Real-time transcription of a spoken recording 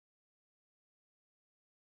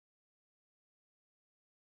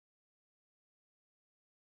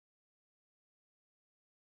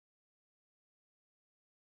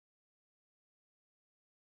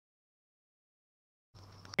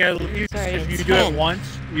at least Sorry, if you 10, do it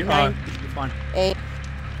once, you nine, it'll be fun. 8,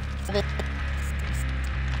 7,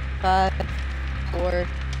 5, 4,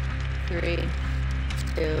 3,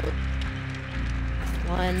 2,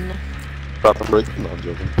 1. About to break. No, I'm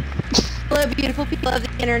joking. Hello, beautiful people of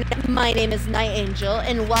the internet. My name is Night Angel,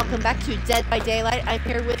 and welcome back to Dead by Daylight. I'm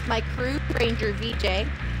here with my crew, Ranger VJ.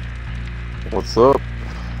 What's up?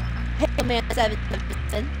 Hellman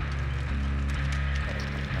 777.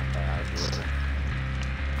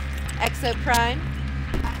 Exo Prime.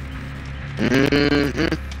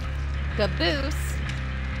 Caboose.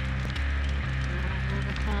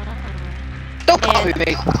 Don't copy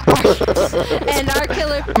me! And our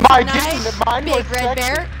killer for My tonight, game, mine was Big Red sexy.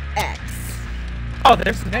 Bear X. Oh,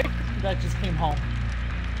 there's Nick that just came home.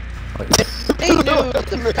 They knew that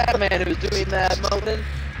the fat man who was doing that moaning,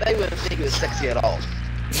 they wouldn't think it was sexy at all.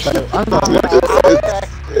 It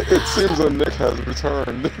seems that Nick has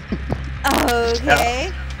returned.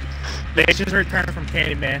 Okay. They just returned from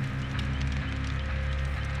Candyman.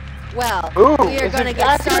 Well, Ooh, we are is going to it get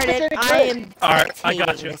accurate? started. It's I am Alright, I got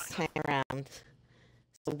spectating you. this time around.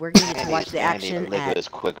 So we're going to get to watch the action Liquid at is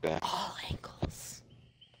quicker. all angles.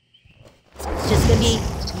 It's just going to be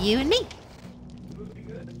you and me.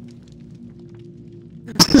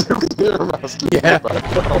 Yeah.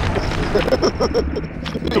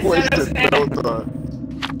 He Wasted said no it's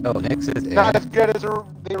time. Oh, next is Not A. as good as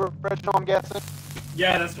the original, I'm guessing.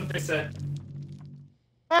 Yeah, that's what they said.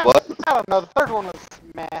 What? I don't know, the third one was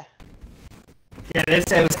meh. Yeah, they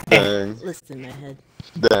said it was Dang. Listen in my head.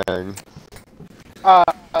 Dang.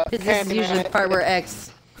 Because this is usually the part where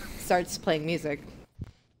X starts playing music.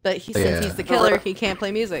 But since Yeah. he's the killer, he can't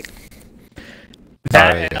play music.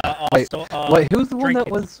 that Sorry. and Wait, also wait, who's the one that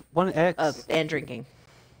drinking. was 1X? And drinking.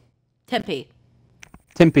 Tempe.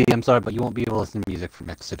 Timpy, I'm sorry, but you won't be able to listen to music from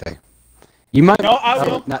X today. You might. No, I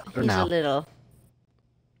will. Not for He's now. a little.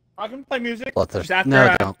 I can play music Well, just after no,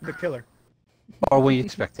 I'm don't. the killer. Or when you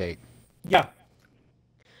spectate. Yeah.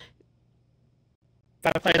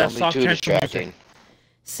 Gotta play that Don't be soft too gentle distracting. music.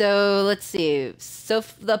 So let's see. So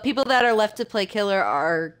the people that are left to play killer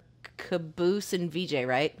are Caboose and VJ,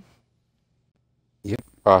 right?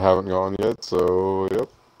 I haven't gone yet, so yep.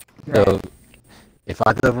 So, if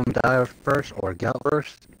either of them die first or get out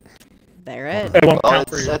first, They're it. It won't Well, count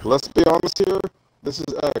for it's you. Let's be honest here. This is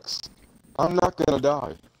X. I'm not gonna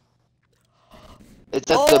die. at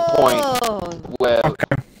the point Oh! where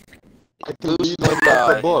Okay. I can Goose read would the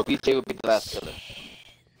die, book. BJ would be the last killer.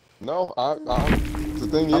 No, the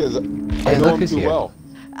thing is, I Hey, know look him who's too here. well.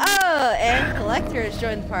 Oh, and Collector has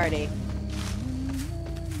joined the party.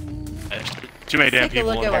 Too many damn Take a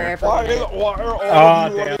people look in at here. where Why are all Ah,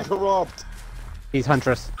 of you damn. corrupt? he's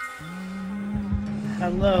Huntress.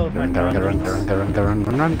 Hello, my Run, run, brother. run, run, run, run,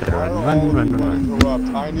 run, run, Why are all run, of run, you run.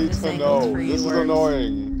 corrupt? I need This to angle's know. for you, This is worms.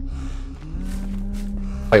 annoying.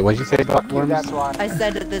 Wait, what'd you say about worms? That's why. I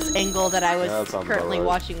said that this angle that I Yeah, that was sounds currently about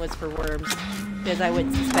right. watching was for worms. Because I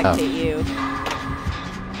wouldn't spectate you.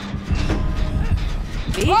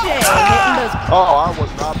 VJ, hitting those. Oh, I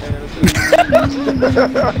was not paying attention.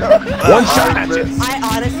 One shot at you. I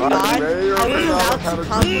honest to God, may or I may was not about have to had a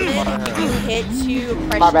compliment drink in you my hit two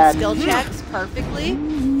My impression bad. skill checks perfectly,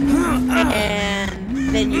 and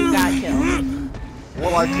then you got killed.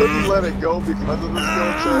 Well, I couldn't let it go because of the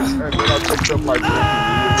skill checks, and then I picked up my drink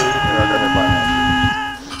immediately, and I got hit by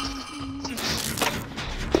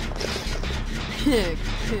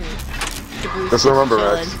Caboose Just remember,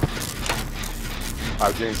 chilling. X.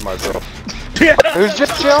 I changed myself. Who's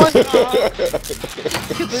just chilling?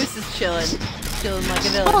 Caboose is chilling like a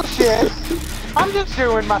villain. Bullshit. I'm just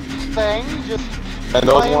doing my thing, just And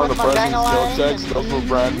those Playing weren't the with my present skill dang-a-lang checks, and- those were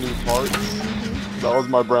brand new parts. That was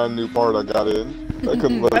my brand new part I got in. I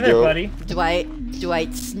couldn't let Hi it there, go. buddy.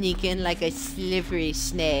 Dwight sneak in like a slippery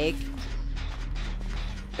snake.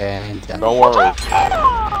 And Don't worry.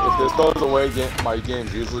 If this goes the way my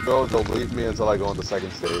games usually go, they'll leave me until I go into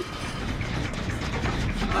second state.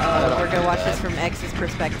 We're gonna watch this from X's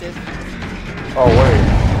perspective. Oh wait.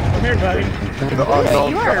 Come here, buddy. The unknown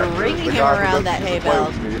You are factor, ringing the him guy who around doesn't that get hay to play bale.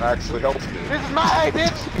 with me actually helps me. this is my hey,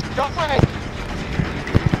 bitch. Don't play.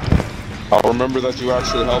 I'll remember that you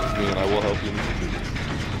actually helped me, and I will help you.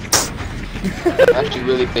 Actually,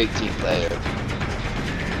 really big team player.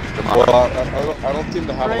 Come on. Well, I don't seem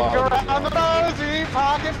to have a Drink lot around the of nosy,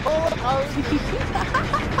 pocket full of hoses.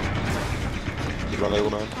 You run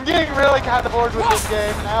able man? I'm getting really kind of bored with this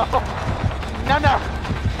game now. No.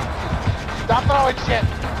 Stop throwing shit.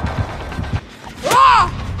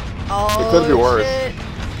 Oh, It could be worse. shit.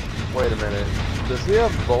 Wait a minute. Does he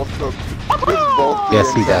have both the? He has both the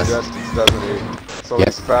Yes, he does. incandescents, doesn't he? So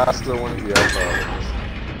Yes. he's faster when he has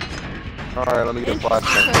Alright, let me get Interesting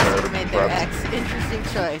flashbang choice there. they made there, X. Interesting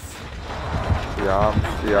choice.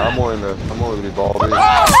 I'm willing to be baldy.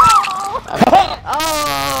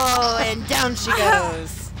 Oh, and down she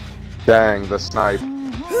goes. Dang, the snipe.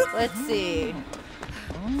 Let's see.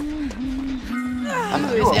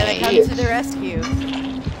 Who's gonna come to the rescue?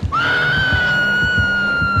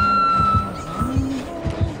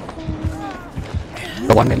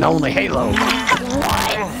 The one and only Halo.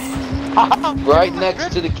 Right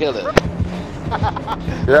next to the killer.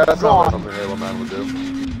 Yeah, that's not what something Halo Man would do.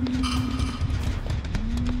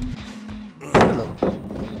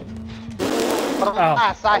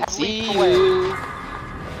 Alas, I have See leaked away. you.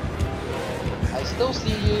 I still see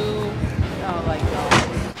you. Oh my god.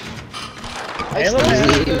 I Halo still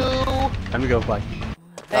Man. see you. Time to go, bye.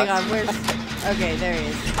 Hang on, where's... Okay, there he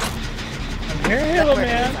is. I'm here, Halo Where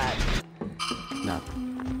is Man. that? No.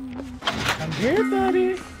 I'm here,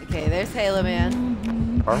 buddy. Okay, there's Halo Man.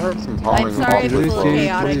 I heard some I'm humming. sorry if it's a little What's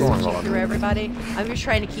chaotic going switching on? through everybody. I'm just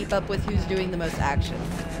trying to keep up with who's doing the most action.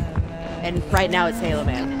 And right now it's Halo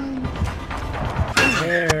Man.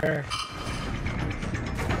 Here.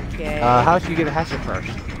 Okay. How should you get a hatchet first?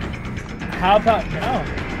 How about no?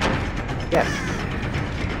 Yes.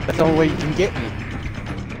 That's the only way you can get me.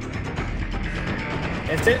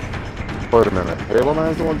 Is it? Wait a minute. Halo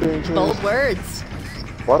Man's the one being chased? Bold words.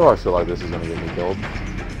 Why do I feel like this is gonna get me killed?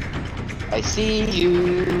 I see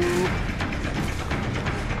you.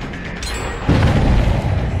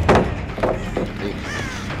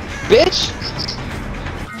 Bitch!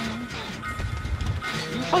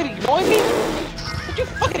 You fucking ignoring me? Did you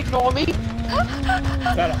fucking ignore me?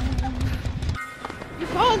 Shut up. You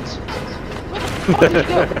can't! What the fuck did you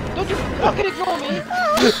do? Don't you fucking ignore me!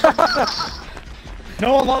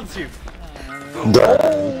 No one loves you.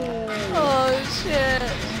 Oh shit.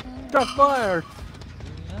 Stop fire!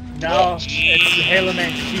 No, it's Halo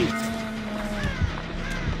Man cute.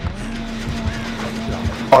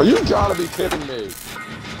 Oh, you gotta be kidding me.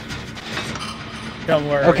 Don't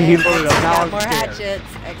worry. Okay, he X loaded up. Now got I'm more scared. hatchets.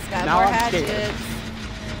 X got Now more I'm scared. hatchets.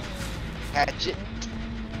 Hatchet.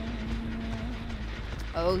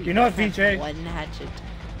 Oh, You know what, have VJ? One hatchet.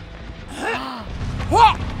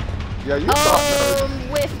 Yeah, you Oh, thought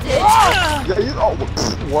whiffed it. that. Yeah, you. Oh,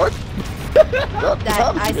 what? I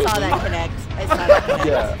saw that connect. I saw that connect.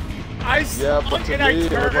 Yeah. I Yeah, but suck to and I me, it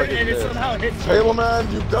turn looked like it and it did. somehow hits you. Halo Man,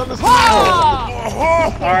 you've done this to me.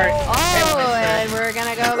 Alright. Oh, and we're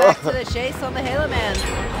gonna go back to the chase on the Halo Man.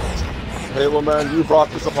 Halo Man, you brought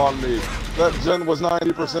this upon me. That gen was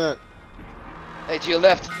 90%. Hey, to your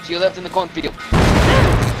left in the cornfield.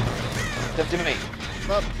 Step to me.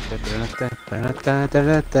 Well,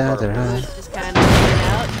 Da-da-da-da-da-da-da-da. Blue's just kind of hanging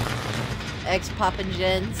out. X popping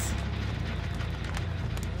gens.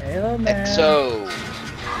 Halo Man. XO.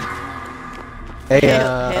 Hey,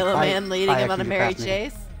 Halo hi- Man leading hi, him on a actually, you merry passed me.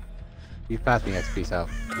 chase. You passed me, X. Peace out.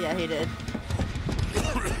 Yeah, he did.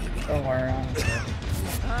 Don't worry. I don't care.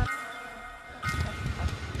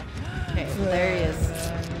 Okay, well, there he is.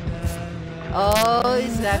 Oh,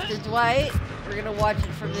 he's after Dwight. We're gonna watch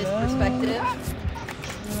it from this perspective.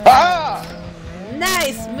 Ah!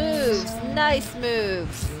 Nice moves! Nice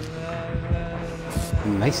moves!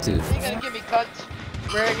 Nice dude. You gonna give me cunt?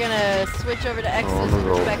 We're gonna switch over to Oh, I'm X's gonna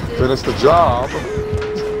go perspective. finish the job. I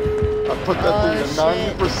put that Oh, thing at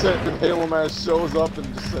 90% and Halo Man shows up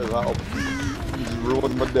and just says, oh, you just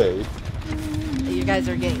ruined my day. You guys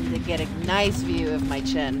are getting to get a nice view of my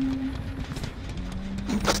chin.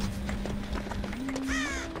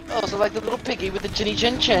 Oh, so like the little piggy with the chinny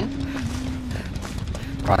chin chin.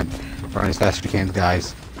 Run. Run as fast as you can,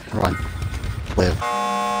 guys. Run. Live.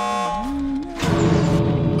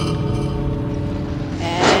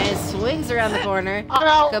 And it swings around the corner. I'm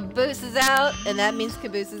out. Caboose is out, and that means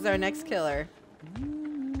Caboose is our next killer.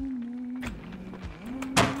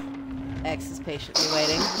 X is patiently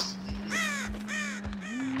waiting.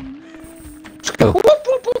 Let's go.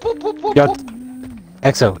 Yo,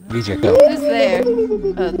 EXO, VJ, go. Who's there?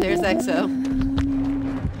 Oh, there's EXO.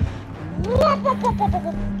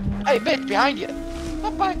 Hey, bitch, behind you.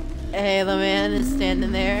 Bye-bye. Halo Man is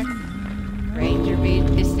standing there. Ranger Beach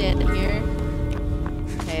is standing here.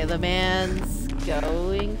 Halo Man's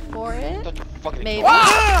going for it. Don't you fucking Maybe. Don't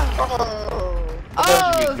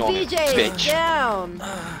you Oh, ignore me, VJ is bitch. down.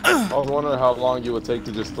 I was wondering how long you would take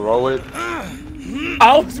to just throw it.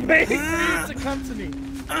 I was waiting for you to come to me.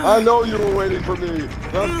 I know you were waiting for me.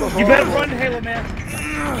 That's the You better hard run, Halo Man.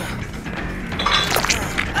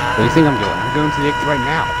 What do you think I'm doing? I'm going to the exit right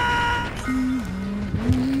now.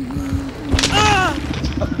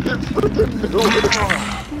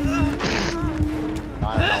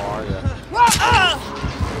 Hi, how are you?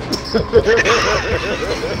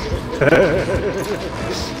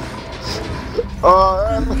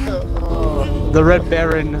 The Red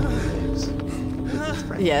Baron.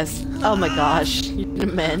 Yes. Oh my gosh. You're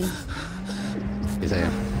men. Yes, I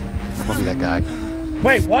am. I'm gonna be that guy.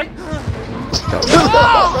 Wait, what? Go.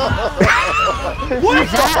 What?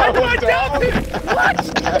 What am I doing? What?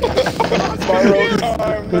 Borrowed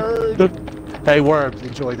time, nerd. Hey, Worms,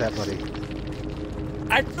 enjoy that, buddy.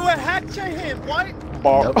 I threw a hatch at him. What?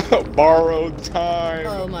 Borrowed time.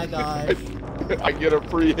 Oh my gosh. I get a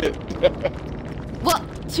free hit. Well,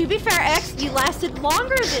 to be fair, X, you lasted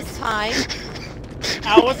longer this time.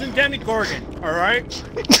 I wasn't Demogorgon, alright?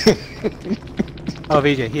 Oh,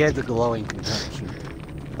 VJ, he had the glowing contraption.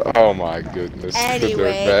 Oh my goodness.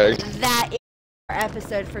 Anyway, The that is our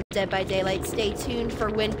episode for Dead by Daylight. Stay tuned for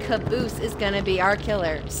when Caboose is gonna be our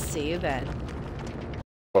killer. See you then.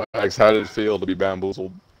 dirtbag. How did it feel to be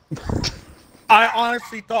bamboozled? I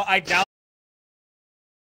honestly thought I downed